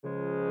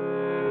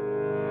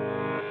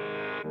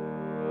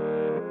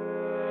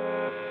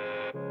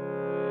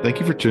Thank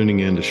you for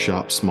tuning in to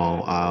Shop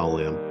Small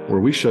ILM,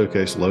 where we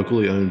showcase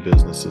locally owned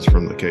businesses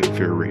from the Cape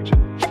Fear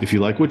region. If you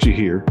like what you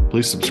hear,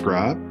 please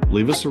subscribe,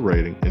 leave us a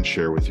rating, and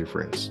share with your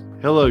friends.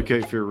 Hello,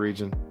 Cape Fear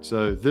region.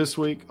 So this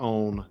week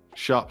on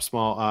Shop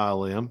Small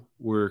ILM,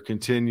 we're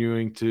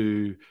continuing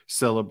to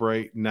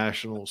celebrate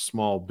National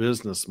Small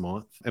Business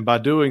Month. And by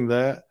doing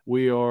that,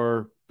 we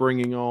are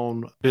bringing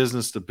on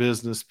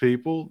business-to-business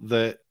people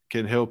that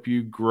can help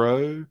you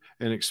grow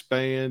and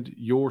expand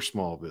your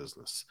small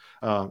business.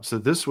 So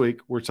this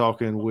week, we're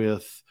talking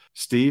with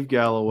Steve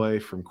Galloway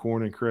from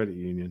Corning Credit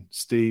Union.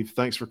 Steve,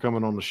 thanks for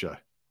coming on the show.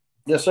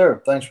 Yes,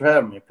 sir. Thanks for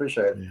having me.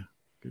 Appreciate it. Yeah,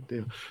 good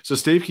deal. So,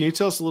 Steve, can you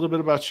tell us a little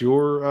bit about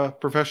your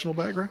professional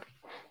background?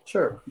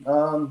 Sure.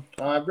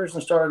 I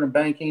originally started in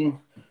banking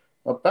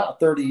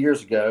about 30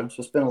 years ago, so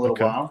it's been a little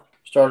while.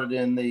 Started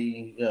in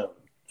the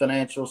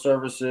financial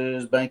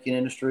services, banking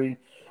industry.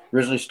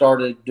 Originally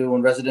started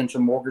doing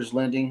residential mortgage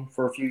lending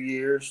for a few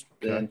years,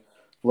 then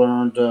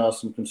learned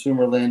some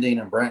consumer lending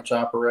and branch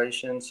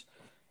operations,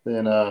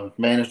 then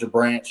managed a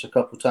branch a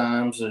couple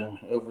times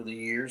over the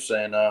years,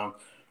 and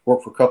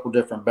worked for a couple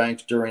different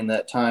banks during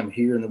that time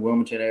here in the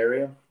Wilmington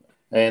area,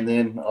 and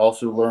then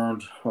also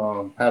learned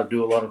how to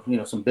do a lot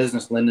of some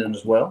business lending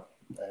as well.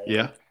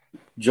 Yeah.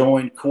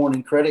 Joined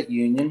Corning Credit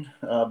Union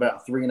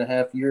about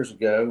 3.5 years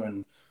ago,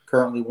 and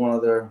currently one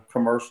of their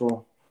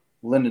commercial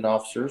lending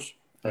officers.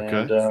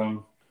 Okay.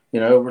 And,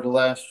 over the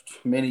last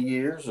many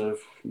years, I've,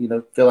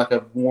 feel like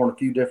I've worn a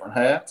few different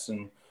hats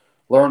and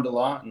learned a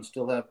lot and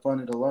still have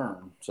plenty to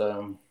learn.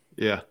 So,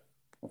 yeah,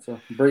 that's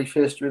a brief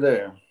history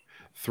there.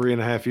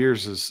 3.5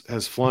 years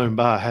has flown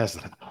by,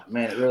 hasn't it?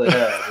 Man, it really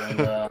has.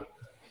 And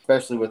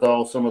especially with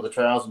some of the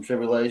trials and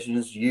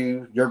tribulations,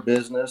 your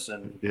business,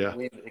 and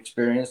we've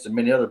experienced, and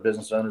many other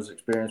business owners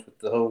experienced with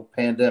the whole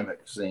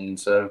pandemic scene.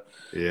 So,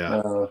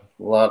 a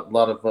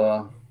lot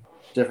of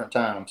different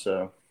times.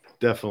 So,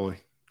 Definitely.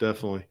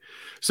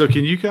 So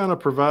can you kind of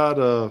provide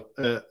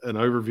an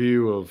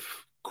overview of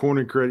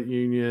Corning Credit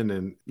Union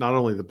and not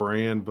only the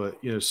brand, but,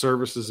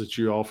 services that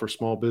you offer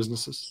small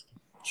businesses?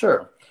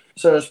 Sure.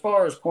 So as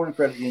far as Corning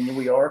Credit Union,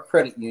 we are a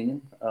credit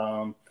union.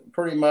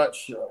 Pretty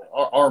much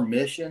our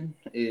mission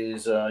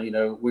is,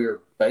 we're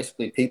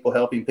basically people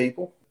helping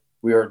people.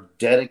 We are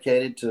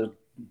dedicated to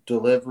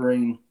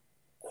delivering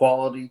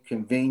quality,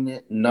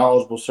 convenient,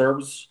 knowledgeable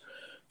service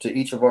to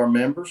each of our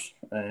members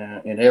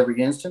in every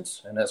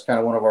instance. And that's kind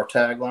of one of our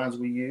taglines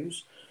we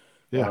use.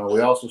 Yeah. We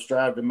also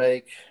strive to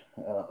make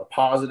a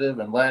positive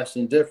and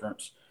lasting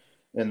difference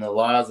in the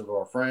lives of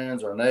our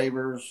friends, our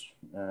neighbors,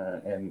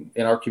 and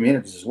in our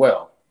communities as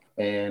well.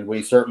 And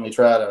we certainly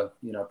try to,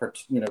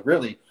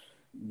 really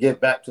give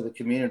back to the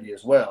community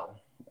as well.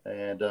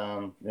 And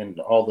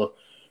all the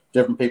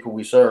different people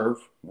we serve.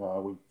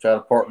 We try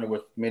to partner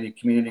with many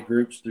community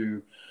groups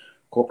through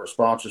corporate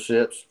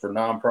sponsorships for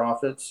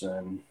nonprofits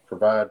and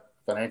provide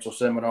financial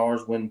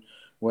seminars when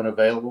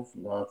available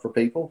for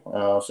people.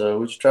 So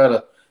we just try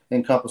to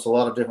encompass a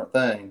lot of different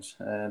things.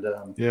 And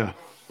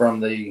from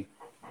the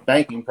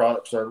banking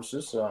product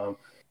services,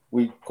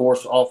 we of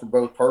course offer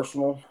both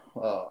personal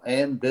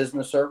and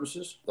business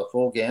services, the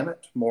full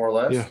gamut, more or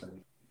less. Yeah.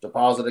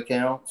 Deposit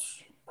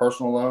accounts,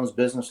 personal loans,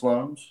 business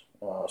loans.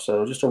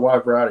 So just a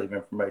wide variety of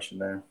information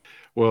there.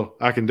 Well,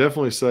 I can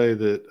definitely say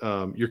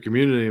that your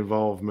community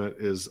involvement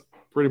is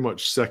pretty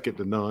much second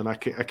to none. I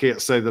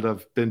can't say that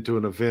I've been to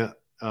an event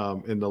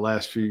in the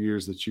last few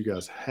years that you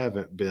guys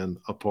haven't been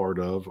a part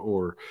of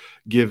or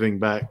giving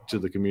back to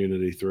the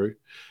community through.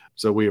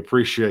 So we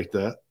appreciate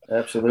that.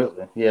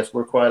 Absolutely. Yes,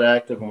 we're quite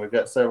active, and we've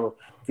got several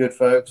good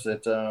folks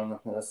that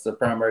that's the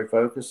primary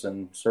focus,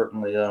 and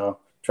certainly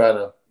try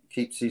to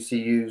keep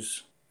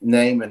CCU's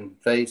name and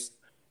face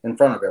in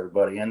front of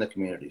everybody and the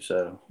community.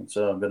 So it's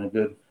been a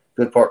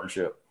good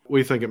partnership.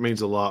 We think it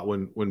means a lot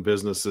when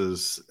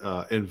businesses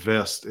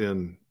invest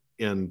in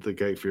the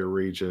Cape Fear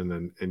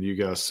region, and you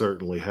guys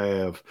certainly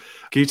have.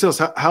 Can you tell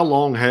us how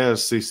long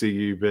has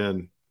CCU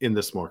been in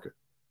this market?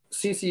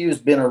 CCU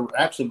has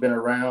actually been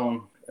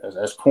around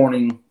as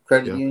Corning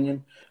Credit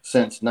Union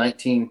since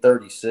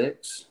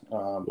 1936,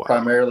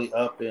 primarily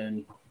up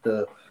in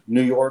the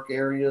New York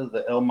area,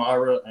 the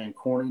Elmira and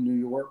Corning, New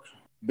York.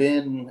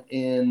 Been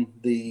in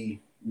the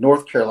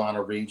North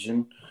Carolina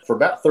region for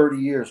about 30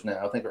 years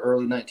now. I think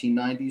early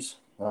 1990s.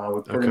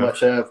 We pretty much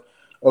have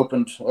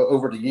opened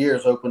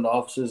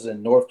offices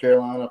in North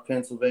Carolina,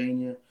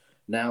 Pennsylvania,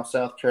 now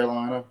South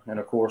Carolina, and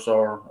of course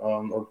our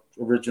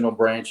original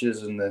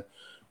branches in the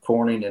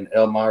Corning and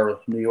Elmira,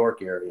 New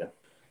York area.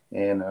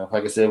 And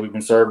like I said, we've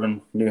been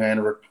serving New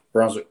Hanover,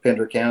 Brunswick,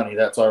 Pender County.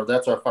 That's our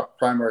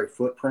primary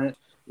footprint.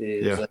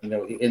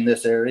 In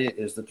this area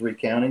is the three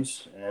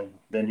counties, and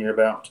been here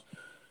about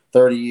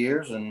 30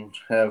 years and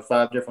have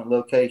 5 different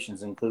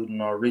locations,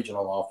 including our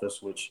regional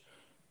office, which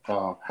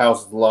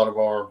houses a lot of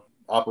our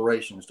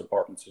operations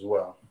departments as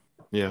well.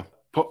 Yeah.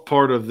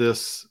 Part of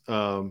this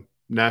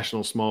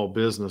National Small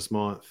Business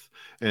Month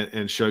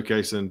and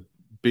showcasing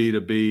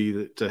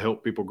B2B to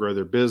help people grow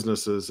their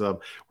businesses,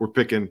 we're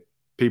picking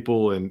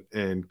people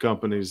and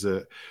companies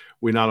that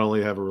we not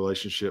only have a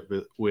relationship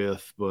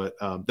with, but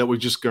that we've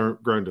just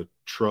grown to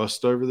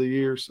trust over the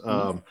years.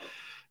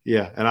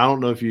 Yeah, and I don't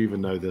know if you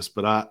even know this,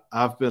 but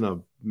I've been a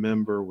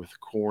member with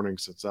Corning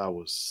since I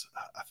was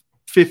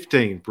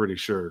 15, pretty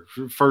sure.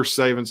 First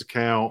savings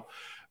account,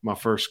 my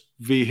first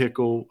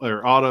vehicle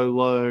or auto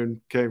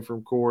loan came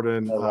from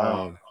Corning. Oh,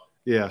 wow.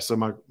 Yeah, so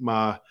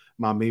my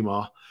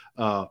Mima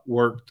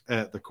worked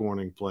at the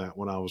Corning plant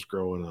when I was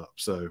growing up.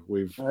 So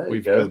we've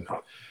been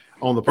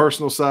on the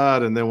personal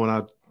side, and then when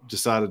I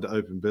decided to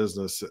open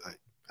business,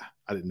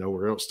 I didn't know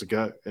where else to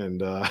go.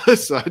 And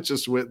so I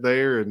just went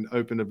there and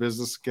opened a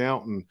business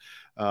account.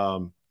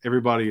 And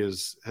everybody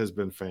has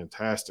been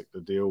fantastic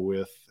to deal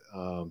with,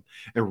 and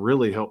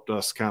really helped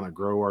us kind of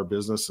grow our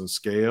business and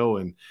scale,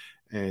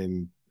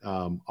 and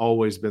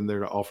always been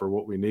there to offer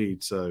what we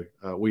need. So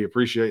we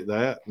appreciate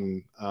that.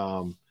 And,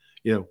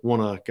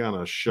 want to kind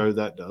of show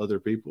that to other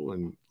people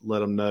and let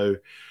them know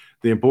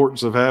the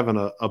importance of having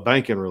a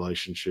banking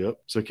relationship.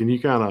 So can you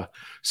kind of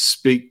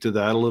speak to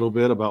that a little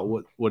bit about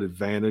what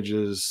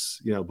advantages,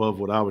 above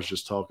what I was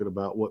just talking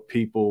about, what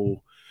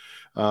people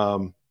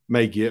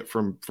may get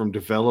from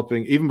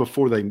developing, even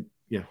before they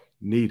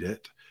need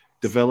it,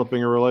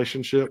 developing a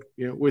relationship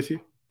with you?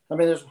 I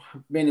mean, there's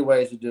many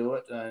ways to do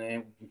it.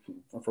 And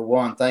for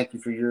one, thank you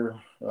for your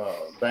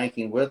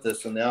banking with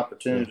us and the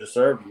opportunity to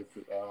serve you.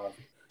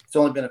 It's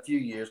only been a few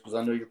years because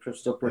I know you're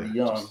still pretty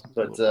young,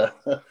 but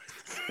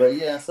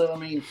yeah. So I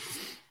mean,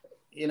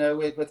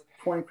 with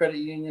Corning Credit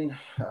Union,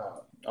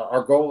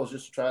 our goal is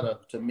just to try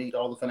to meet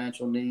all the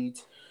financial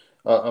needs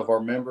of our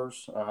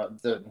members.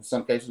 That in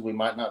some cases we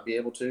might not be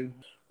able to.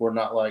 We're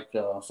not like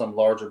some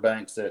larger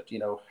banks that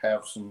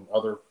have some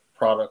other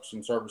products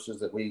and services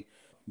that we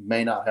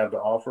may not have to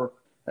offer.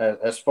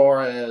 As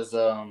far as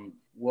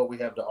what we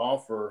have to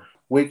offer,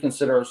 we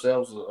consider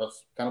ourselves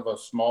kind of a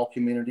small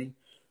community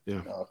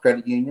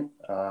credit union.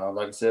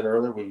 Like I said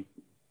earlier, we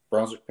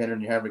Brunswick, Pender,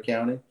 and New Hampshire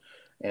County,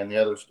 and the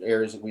other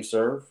areas that we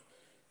serve.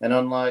 And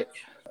unlike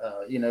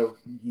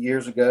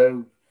years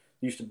ago,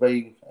 used to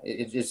be,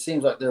 it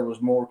seems like there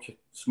was more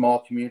small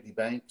community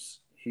banks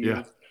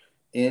here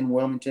in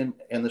Wilmington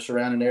and the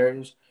surrounding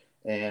areas,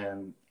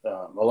 and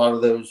a lot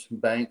of those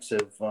banks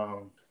have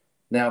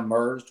now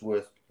merged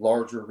with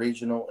larger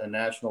regional and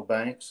national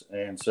banks,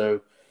 and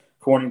so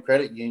Corning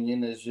Credit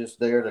Union is just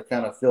there to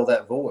kind of fill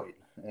that void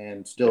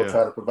and still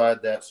try to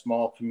provide that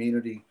small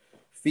community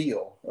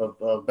feel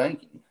of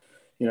banking.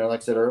 Like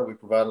I said earlier, we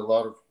provide a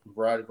lot of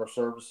variety of our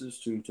services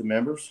to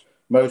members.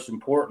 Most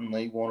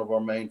importantly, one of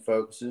our main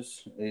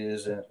focuses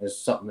is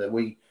something that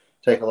we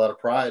take a lot of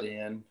pride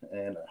in,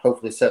 and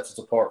hopefully sets us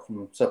apart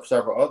from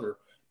several other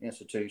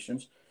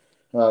institutions,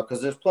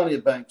 because there's plenty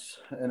of banks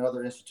and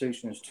other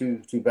institutions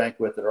to bank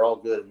with that are all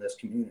good in this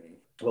community.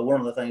 But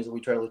one of the things that we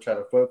try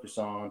to focus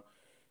on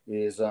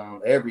is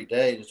every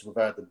day just to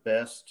provide the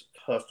best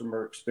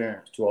customer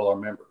experience to all our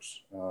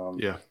members.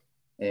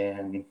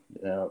 And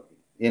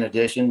in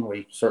addition,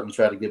 we certainly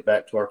try to give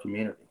back to our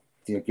community.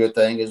 The good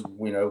thing is,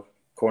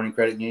 Corning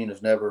Credit Union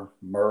has never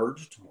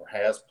merged or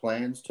has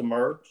plans to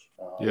merge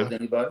with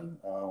anybody.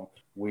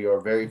 We are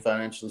very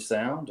financially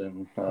sound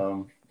and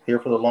here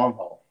for the long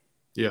haul.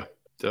 Yeah,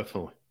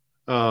 definitely.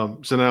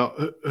 So now,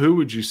 who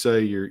would you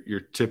say your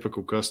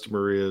typical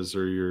customer is,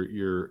 or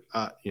your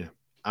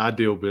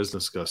ideal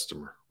business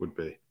customer would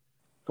be?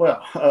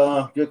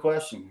 Well, good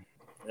question.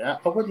 I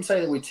wouldn't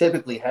say that we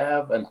typically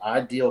have an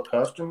ideal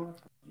customer.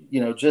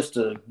 Just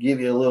to give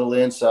you a little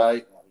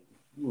insight,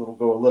 we'll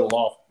go a little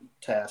off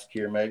task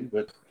here maybe,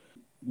 but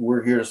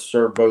we're here to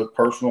serve both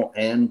personal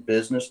and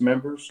business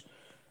members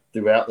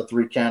throughout the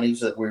 3 counties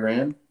that we're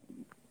in.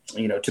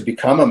 To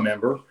become a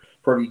member,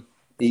 pretty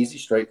easy,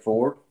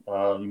 straightforward.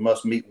 You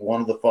must meet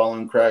one of the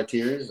following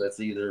criteria. That's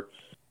either,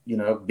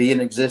 be an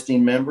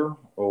existing member,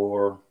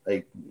 or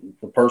the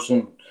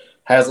person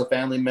has a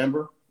family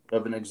member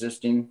of an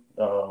existing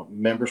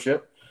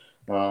membership.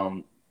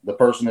 The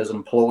person is an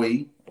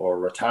employee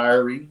or a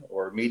retiree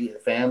or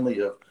immediate family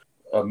of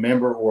a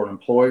member or an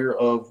employer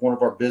of one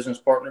of our business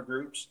partner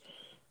groups.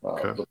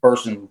 The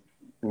person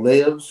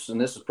lives, and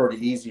this is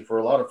pretty easy for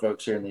a lot of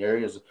folks here in the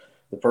area, is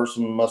the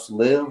person must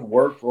live,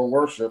 work, or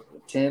worship,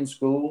 attend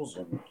schools,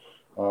 and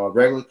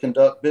regularly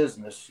conduct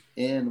business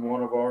in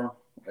one of our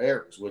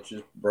areas, which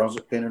is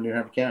Brunswick, Pender, New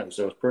Hampshire County.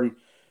 So it's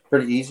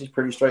pretty easy,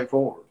 pretty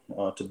straightforward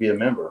to be a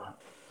member.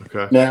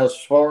 Okay. Now, as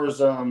far as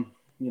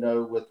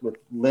with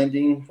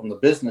lending from the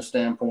business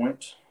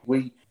standpoint,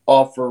 we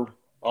offer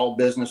all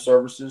business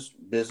services,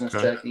 business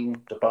checking,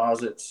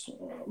 deposits,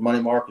 money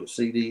market,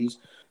 CDs,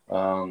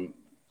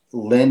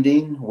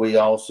 lending. We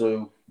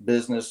also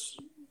business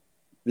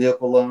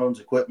vehicle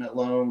loans, equipment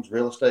loans,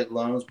 real estate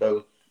loans,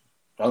 both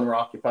owner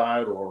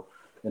occupied or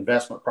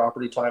investment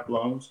property type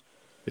loans.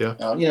 Yeah.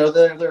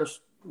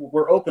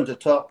 We're open to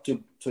talk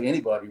to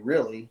anybody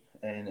really,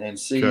 and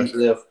see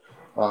if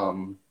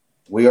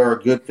we are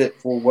a good fit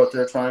for what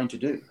they're trying to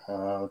do.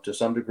 To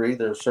some degree,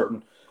 there are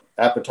certain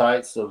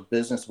appetites of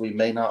business we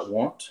may not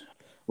want.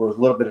 We're a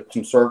little bit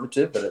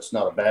conservative, but it's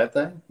not a bad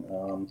thing.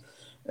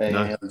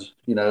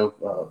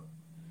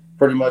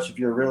 pretty much if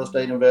you're a real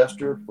estate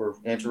investor, we're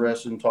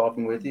interested in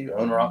talking with you.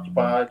 Owner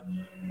occupied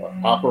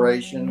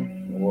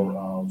operation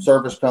or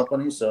service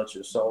companies such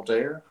as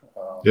Saltair.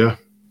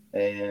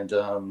 And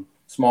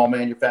small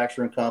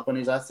manufacturing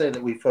companies. I say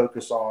that we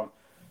focus on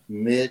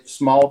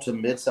small to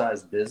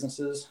mid-sized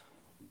businesses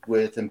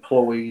with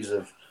employees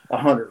of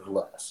 100 or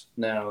less.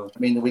 Now, I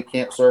mean that we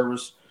can't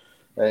service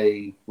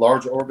a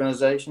larger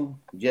organization?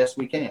 Yes,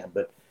 we can,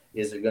 but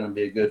is it going to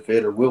be a good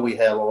fit, or will we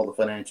have all the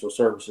financial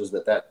services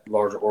that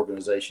larger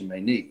organization may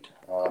need?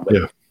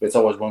 But it's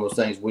always one of those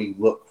things we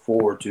look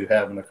forward to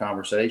having a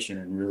conversation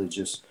and really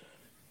just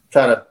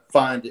try to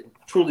find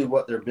truly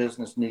what their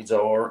business needs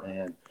are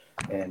and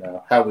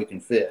how we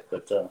can fit.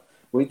 But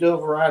we do a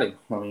variety.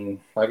 I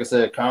mean, like I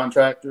said,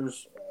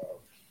 contractors,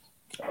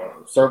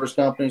 service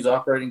companies,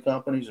 operating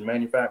companies, and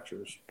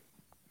manufacturers.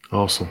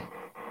 Awesome.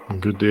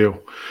 Good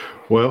deal.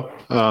 Well,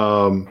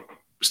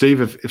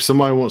 Steve, if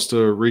somebody wants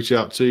to reach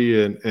out to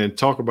you and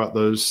talk about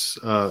those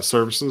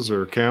services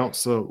or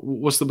accounts,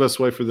 what's the best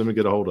way for them to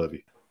get a hold of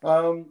you?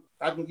 I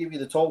can give you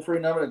the toll-free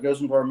number that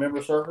goes into our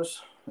member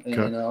service,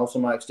 and also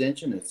my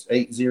extension. It's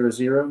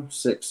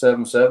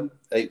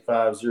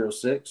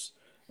 800-677-8506,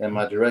 and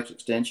my direct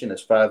extension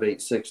is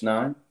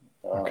 5869,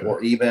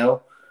 or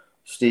email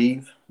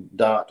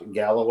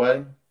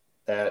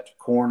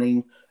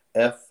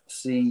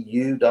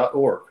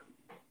steve.galloway@corningfcu.org.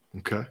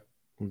 Okay.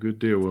 Well, good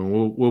deal.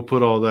 And we'll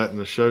put all that in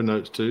the show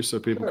notes too, so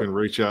people can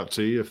reach out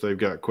to you if they've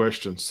got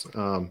questions.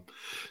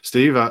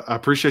 Steve, I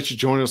appreciate you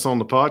joining us on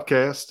the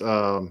podcast.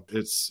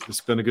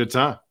 It's been a good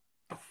time.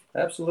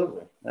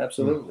 Absolutely.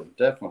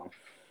 Definitely.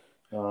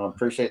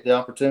 Appreciate the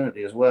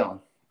opportunity as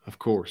well. Of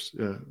course.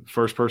 Yeah.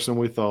 First person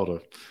we thought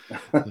of.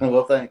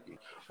 Well, thank you.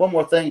 One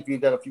more thing, if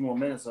you've got a few more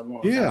minutes, I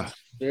want to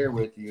share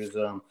with you is,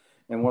 and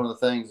one of the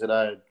things that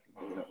I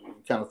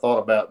kind of thought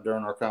about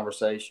during our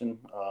conversation,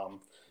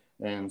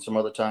 and some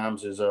other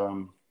times is,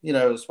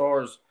 as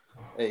far as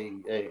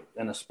an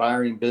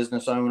aspiring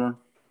business owner,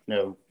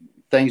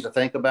 things to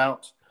think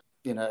about,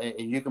 and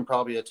you can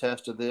probably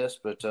attest to this,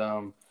 but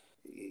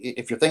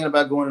if you're thinking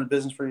about going into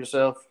business for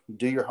yourself,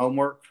 do your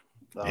homework.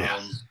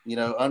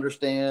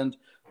 Understand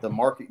the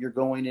market you're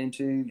going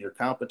into, your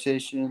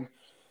competition,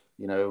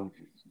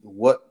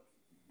 what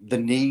the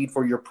need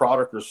for your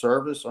product or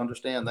service,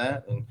 understand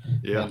that,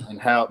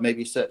 and how it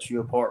maybe sets you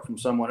apart from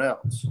someone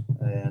else.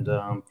 And,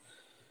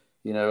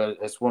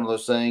 it's one of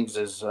those things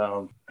is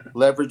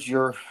leverage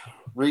your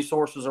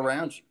resources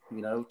around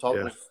you, talk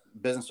with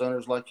business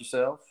owners like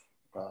yourself,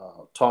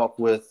 talk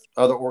with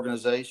other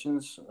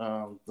organizations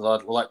that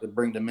I'd like to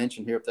bring to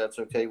mention here, if that's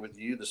okay with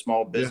you. The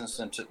Small Business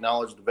and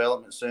Technology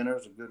Development Center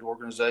is a good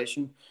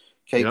organization.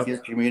 Cape Fear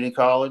Community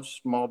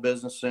College Small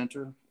Business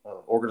Center,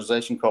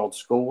 organization called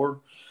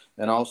SCORE,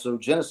 and also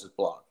Genesis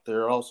Block.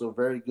 There are also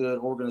very good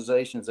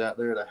organizations out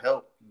there to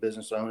help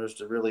business owners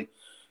to really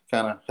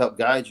kind of help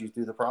guide you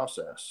through the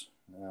process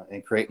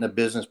and creating a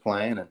business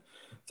plan and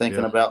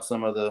thinking about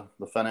some of the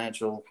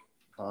financial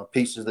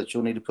pieces that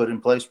you'll need to put in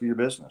place for your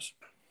business.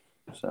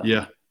 So.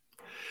 Yeah,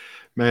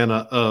 man,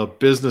 a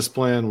business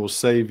plan will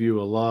save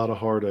you a lot of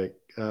heartache.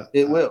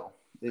 It will.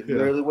 It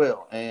really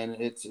will. And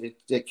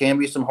it can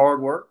be some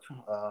hard work.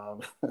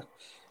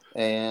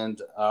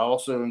 And I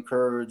also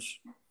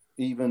encourage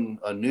even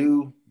a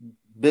new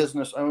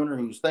business owner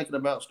who's thinking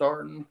about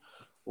starting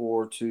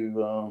or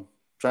to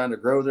trying to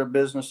grow their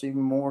business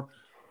even more,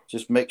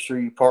 just make sure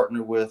you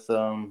partner with,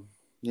 some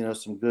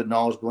good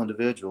knowledgeable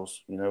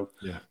individuals,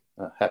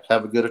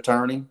 have a good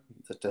attorney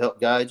to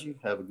help guide you,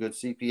 have a good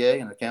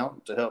CPA and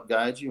accountant to help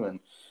guide you and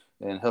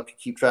help you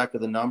keep track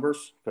of the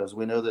numbers, because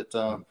we know that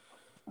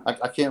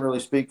I can't really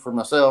speak for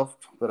myself,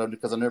 but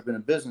because I've never been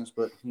in business,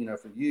 but,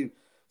 for you,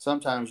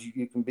 sometimes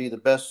you can be the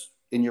best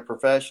in your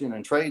profession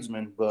and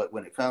tradesman, but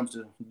when it comes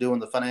to doing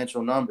the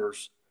financial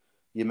numbers,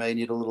 you may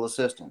need a little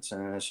assistance,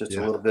 and it's just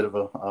a little bit of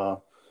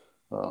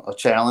a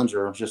challenge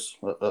or just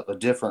a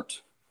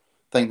different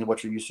thing than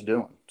what you're used to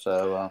doing.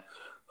 So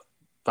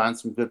find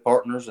some good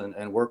partners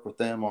and work with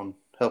them on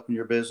helping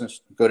your business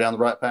go down the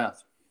right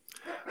path.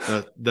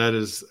 That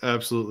is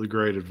absolutely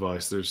great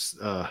advice. There's,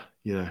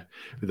 the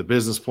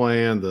business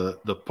plan,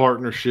 the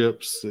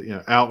partnerships,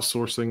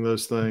 outsourcing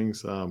those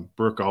things.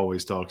 Brooke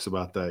always talks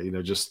about that,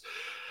 just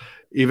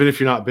even if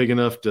you're not big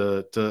enough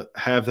to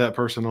have that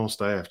person on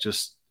staff,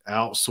 just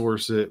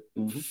outsource it,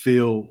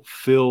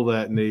 fill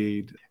that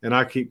need. And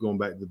I keep going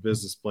back to the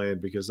business plan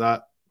because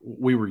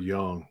we were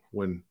young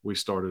when we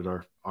started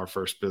our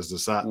first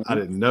business. I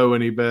didn't know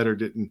any better,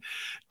 didn't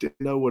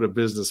know what a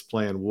business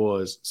plan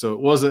was. So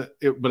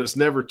but it's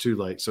never too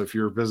late. So if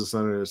you're a business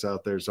owner that's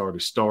out there, it's already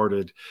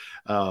started,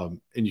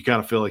 and you kind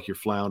of feel like you're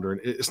floundering,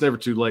 it's never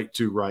too late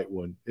to write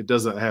one. It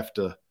doesn't have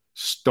to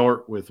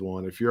start with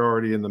one. If you're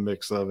already in the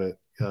mix of it,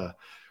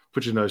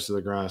 put your nose to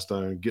the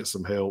grindstone, get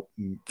some help,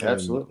 and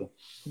absolutely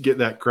get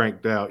that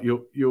cranked out.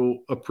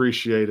 You'll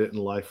appreciate it, and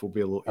life will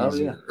be a little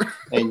easier.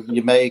 And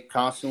you may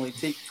constantly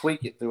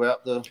tweak it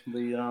throughout the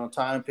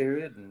time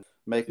period and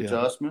make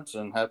adjustments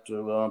and have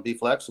to be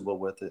flexible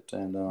with it.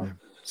 And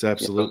it's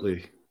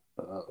absolutely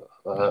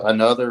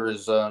another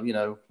is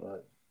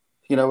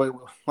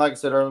like I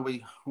said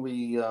earlier,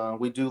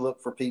 we do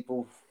look for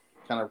people,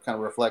 kind of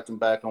reflecting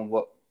back on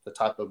what the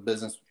type of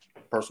business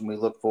person we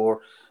look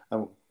for.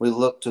 We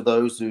look to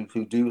those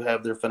who do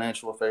have their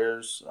financial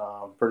affairs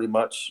pretty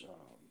much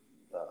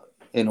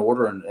in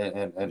order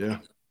and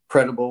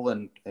credible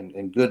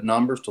and good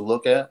numbers to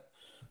look at,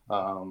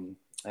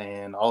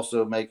 and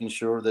also making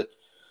sure that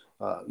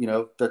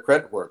they're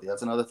creditworthy.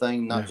 That's another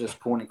thing, not just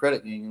Corning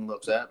Credit Union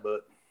looks at,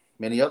 but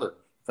many other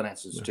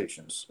financial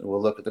institutions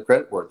will look at the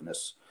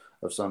creditworthiness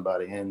of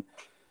somebody. And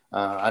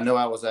I know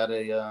I was at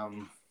a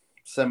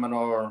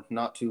seminar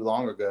not too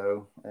long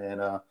ago,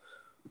 and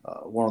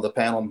one of the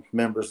panel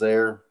members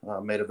there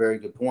made a very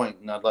good point,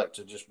 and I'd like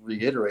to just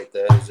reiterate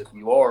that, is if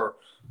you are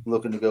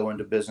looking to go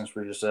into business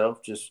for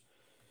yourself, just,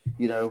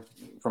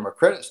 from a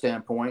credit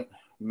standpoint,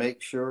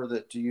 make sure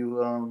that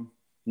you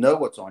know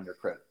what's on your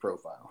credit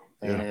profile.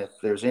 And if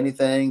there's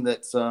anything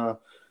that's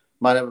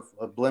might have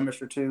a blemish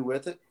or two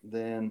with it,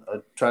 then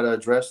try to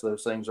address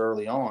those things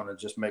early on. It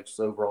just makes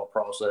the overall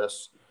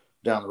process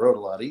down the road a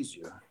lot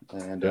easier.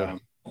 And,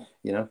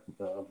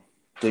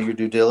 do your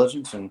due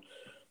diligence and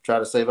try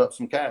to save up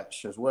some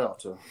cash as well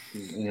to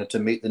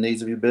meet the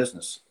needs of your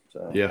business.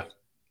 So. Yeah,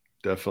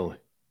 definitely.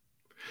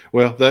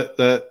 Well,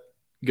 that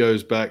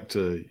goes back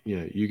to,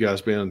 you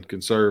guys being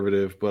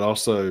conservative, but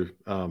also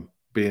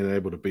being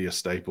able to be a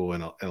staple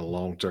and a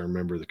long-term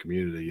member of the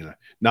community,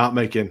 not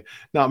making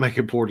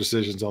poor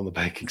decisions on the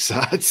banking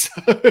side.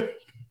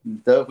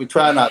 So. We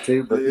try not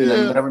to, but you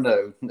never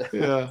know.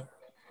 Yeah.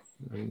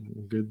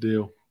 Good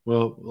deal.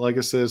 Well, like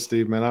I said,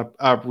 Steve, man,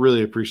 I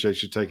really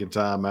appreciate you taking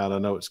time out. I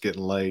know it's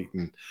getting late,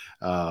 and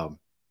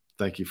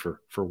thank you for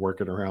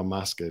working around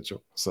my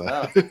schedule. So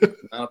not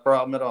a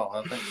problem at all. I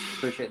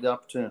appreciate the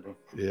opportunity.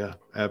 Yeah,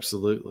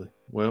 absolutely.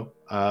 Well,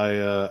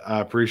 I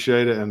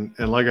appreciate it. And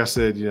like I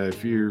said,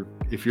 if you're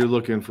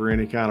looking for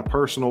any kind of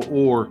personal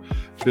or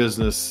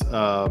business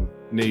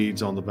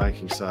needs on the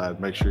banking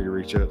side, make sure you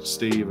reach out to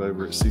Steve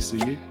over at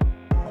CCU.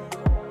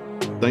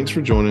 Thanks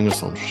for joining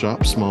us on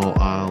Shop Small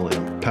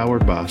ILM,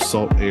 powered by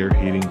Salt Air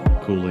Heating,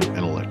 Cooling, and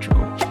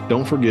Electrical.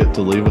 Don't forget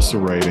to leave us a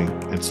rating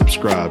and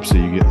subscribe so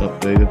you get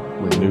updated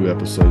when new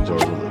episodes are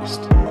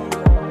released.